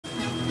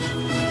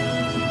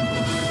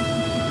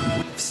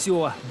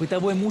Все.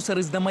 Бытовой мусор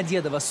из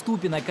Домодедово,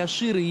 Ступино,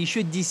 Каширы и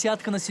еще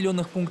десятка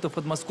населенных пунктов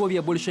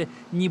Подмосковья больше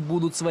не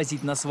будут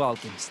свозить на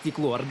свалки.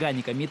 Стекло,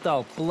 органика,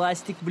 металл,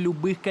 пластик в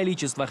любых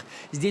количествах.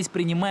 Здесь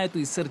принимают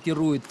и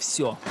сортируют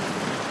все.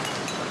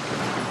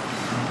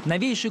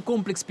 Новейший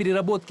комплекс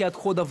переработки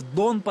отходов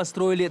 «Дон»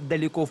 построили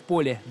далеко в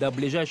поле. До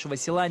ближайшего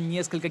села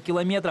несколько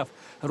километров.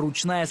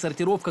 Ручная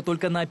сортировка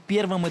только на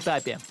первом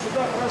этапе.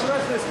 Сюда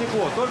прозрачное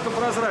стекло, только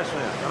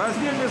прозрачное.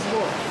 Раздельный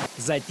сбор.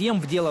 Затем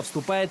в дело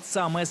вступает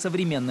самая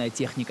современная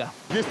техника.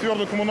 Здесь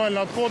твердые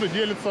коммунальные отходы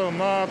делятся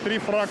на 3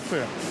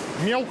 фракции.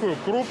 Мелкую,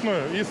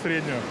 крупную и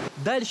среднюю.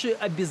 Дальше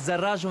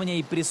обеззараживание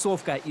и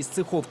прессовка. Из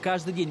цехов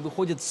каждый день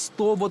выходит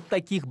 100 вот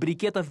таких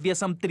брикетов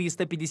весом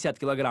 350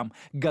 килограмм.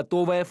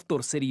 Готовое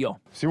вторсырье.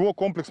 Всего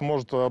комплекс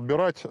может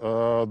отбирать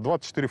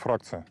 24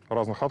 фракции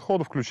разных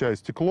отходов, включая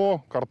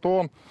стекло,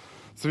 картон,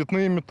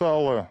 цветные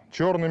металлы,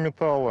 черные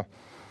металлы,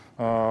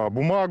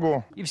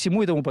 бумагу. И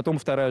всему этому потом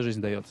вторая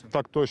жизнь дается.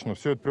 Так точно.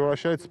 Все это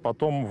превращается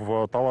потом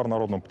в товар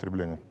народного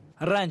потребления.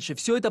 Раньше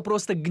все это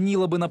просто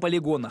гнило бы на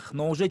полигонах,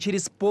 но уже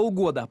через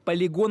полгода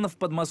полигонов в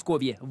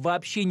Подмосковье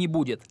вообще не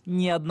будет.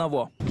 Ни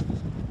одного.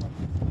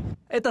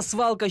 Это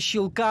свалка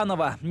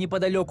Щелканова,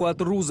 неподалеку от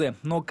Рузы.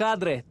 Но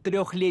кадры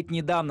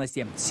 3-летней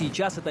давности.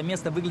 Сейчас это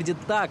место выглядит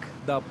так,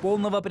 до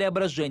полного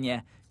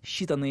преображения.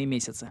 Считанные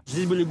месяцы.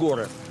 Здесь были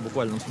горы, в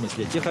буквальном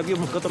смысле. Тех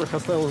объемов, которых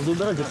осталось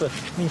доударать, это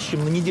меньше,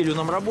 чем на неделю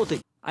нам работы.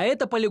 А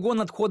это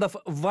полигон отходов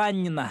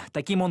Ваннино.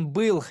 Таким он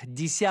был.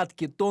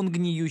 Десятки тонн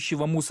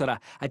гниющего мусора.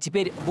 А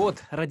теперь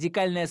вот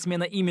радикальная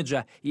смена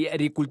имиджа. И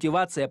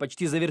рекультивация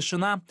почти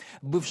завершена.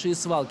 Бывшие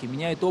свалки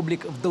меняют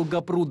облик в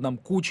Долгопрудном,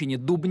 Кучине,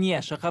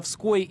 Дубне,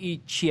 Шаховской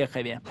и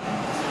Чехове.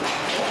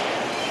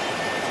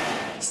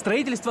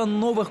 Строительство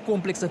новых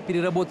комплексов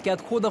переработки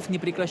отходов не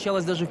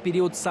прекращалось даже в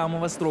период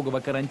самого строгого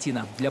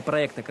карантина. Для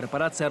проекта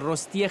корпорация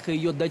Ростех и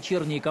ее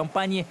дочерние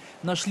компании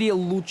нашли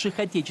лучших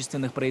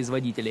отечественных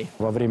производителей.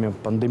 Во время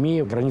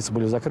пандемии границы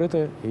были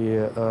закрыты,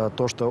 и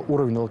то, что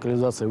уровень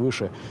локализации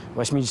выше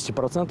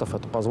 80%,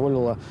 это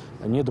позволило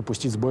не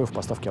допустить сбоев в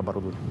поставке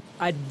оборудования.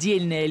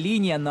 Отдельная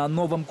линия на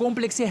новом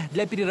комплексе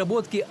для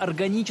переработки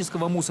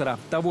органического мусора.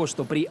 Того,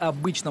 что при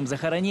обычном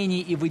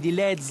захоронении и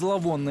выделяет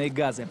зловонные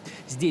газы.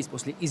 Здесь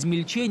после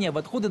измельчения в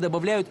отходы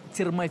добавляют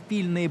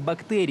термофильные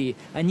бактерии.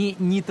 Они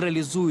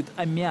нейтрализуют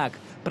аммиак.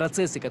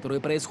 Процессы, которые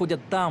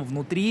происходят там,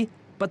 внутри,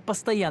 под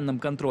постоянным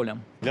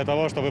контролем. Для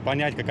того, чтобы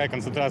понять, какая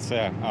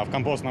концентрация в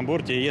компостном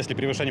бурте, если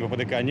превышения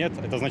ППДК нет,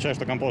 это означает,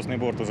 что компостный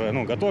бурт уже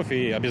готов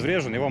и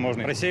обезврежен, его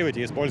можно рассеивать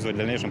и использовать в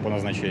дальнейшем по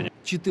назначению.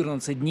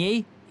 14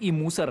 дней и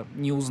мусор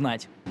не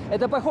узнать.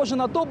 Это похоже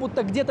на то,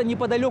 будто где-то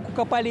неподалеку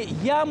копали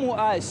яму,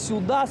 а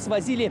сюда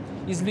свозили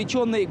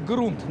извлеченный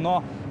грунт.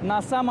 Но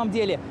на самом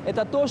деле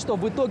это то, что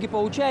в итоге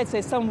получается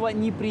из самого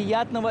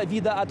неприятного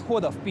вида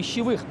отходов –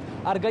 пищевых,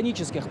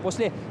 органических.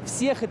 После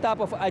всех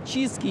этапов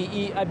очистки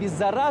и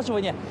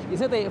обеззараживания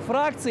из этой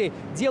фракции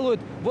делают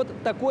вот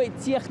такой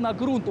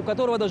техногрунт, у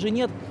которого даже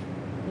нет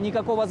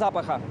никакого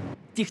запаха.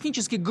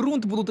 Технический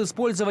грунт будут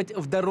использовать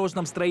в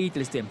дорожном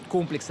строительстве.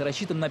 Комплекс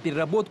рассчитан на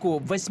переработку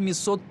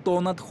 800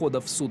 тонн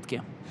отходов в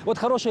сутки. Вот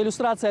хорошая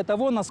иллюстрация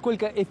того,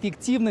 насколько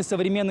эффективны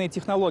современные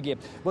технологии.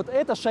 Вот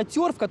это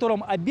шатер, в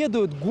котором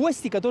обедают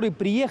гости, которые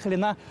приехали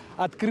на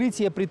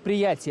открытие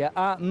предприятия.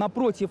 А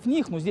напротив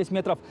них, здесь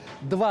метров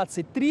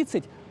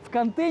 20-30, в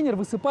контейнер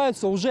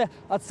высыпаются уже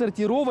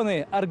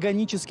отсортированные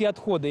органические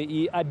отходы.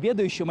 И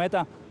обедающим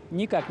это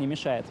никак не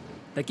мешает.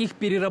 Таких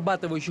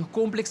перерабатывающих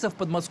комплексов в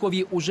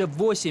Подмосковье уже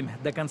 8.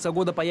 До конца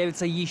года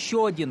появится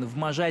еще один в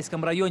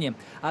Можайском районе.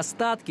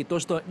 Остатки, то,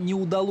 что не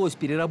удалось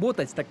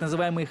переработать, так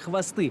называемые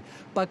хвосты,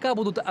 пока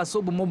будут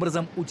особым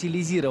образом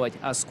утилизировать,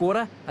 а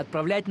скоро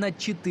отправлять на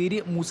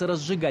 4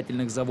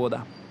 мусоросжигательных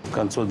завода. К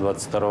концу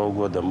 2022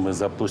 года мы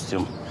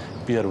запустим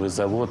первый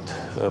завод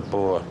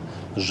по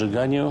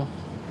сжиганию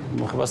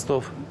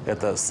хвостов.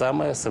 Это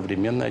самая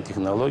современная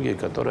технология,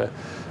 которая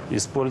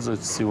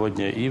используется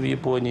сегодня и в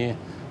Японии,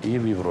 и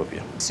в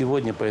Европе.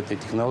 Сегодня по этой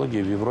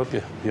технологии в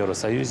Европе, в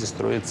Евросоюзе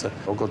строится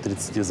около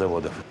 30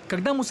 заводов.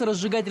 Когда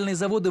мусоросжигательные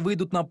заводы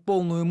выйдут на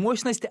полную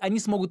мощность, они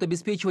смогут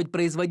обеспечивать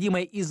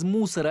производимой из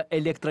мусора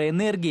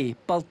электроэнергией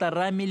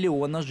 1,5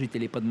 миллиона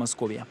жителей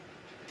Подмосковья.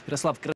 Ярослав